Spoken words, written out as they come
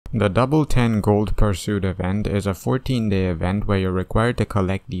The Double 10 Gold Pursuit event is a 14-day event where you're required to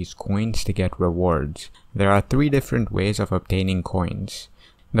collect these coins to get rewards. There are 3 different ways of obtaining coins.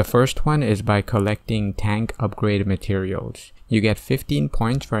 The first one is by collecting tank upgrade materials. You get 15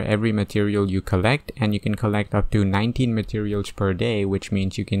 points for every material you collect, and you can collect up to 19 materials per day, which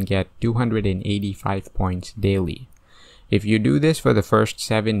means you can get 285 points daily. If you do this for the first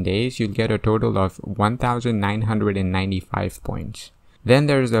 7 days, you'll get a total of 1,995 points. Then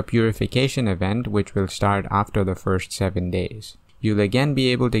there's the purification event, which will start after the first 7 days. You'll again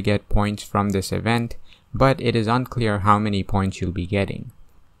be able to get points from this event, but it is unclear how many points you'll be getting.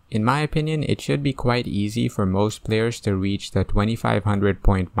 In my opinion, it should be quite easy for most players to reach the 2,500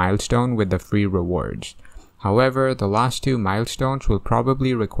 point milestone with the free rewards. However, the last 2 milestones will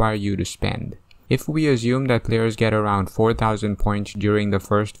probably require you to spend. If we assume that players get around 4,000 points during the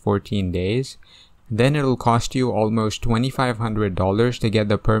first 14 days, then it'll cost you almost $2,500 to get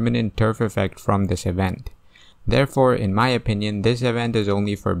the permanent turf effect from this event. Therefore, in my opinion, this event is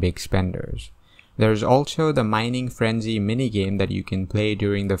only for big spenders. There's also the Mining Frenzy minigame that you can play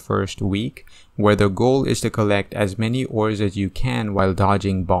during the first week, where the goal is to collect as many ores as you can while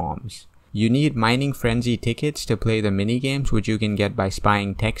dodging bombs. You need Mining Frenzy tickets to play the minigames, which you can get by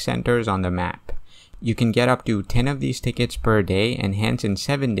spying tech centers on the map. You can get up to 10 of these tickets per day, and hence in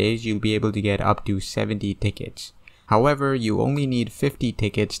 7 days you'll be able to get up to 70 tickets. However, you only need 50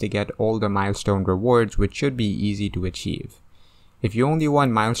 tickets to get all the milestone rewards, which should be easy to achieve. If you only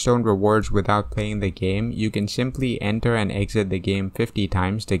want milestone rewards without playing the game, you can simply enter and exit the game 50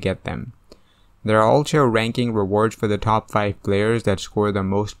 times to get them. There are also ranking rewards for the top 5 players that score the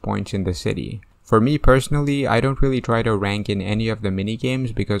most points in the city. For me personally, I don't really try to rank in any of the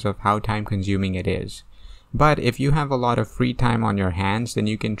minigames because of how time consuming it is. But if you have a lot of free time on your hands, then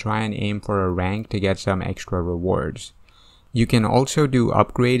you can try and aim for a rank to get some extra rewards. You can also do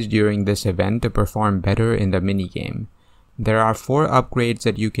upgrades during this event to perform better in the minigame. There are 4 upgrades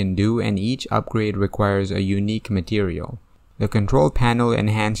that you can do, and each upgrade requires a unique material. The control panel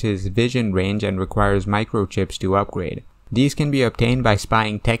enhances vision range and requires microchips to upgrade. These can be obtained by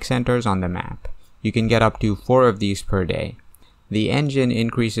spying tech centers on the map. You can get up to 4 of these per day. The engine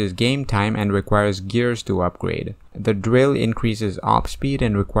increases game time and requires gears to upgrade. The drill increases op speed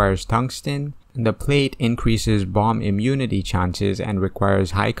and requires tungsten. The plate increases bomb immunity chances and requires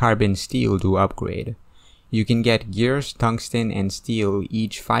high carbon steel to upgrade. You can get gears, tungsten, and steel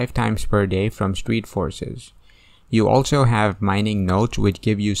each 5 times per day from street forces. You also have mining notes, which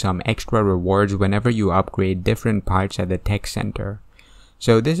give you some extra rewards whenever you upgrade different parts at the tech center.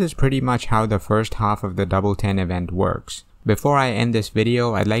 So this is pretty much how the first half of the Double 10 event works. Before I end this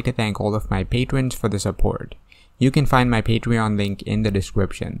video, I'd like to thank all of my patrons for the support. You can find my Patreon link in the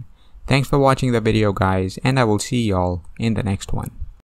description. Thanks for watching the video guys, and I will see y'all in the next one.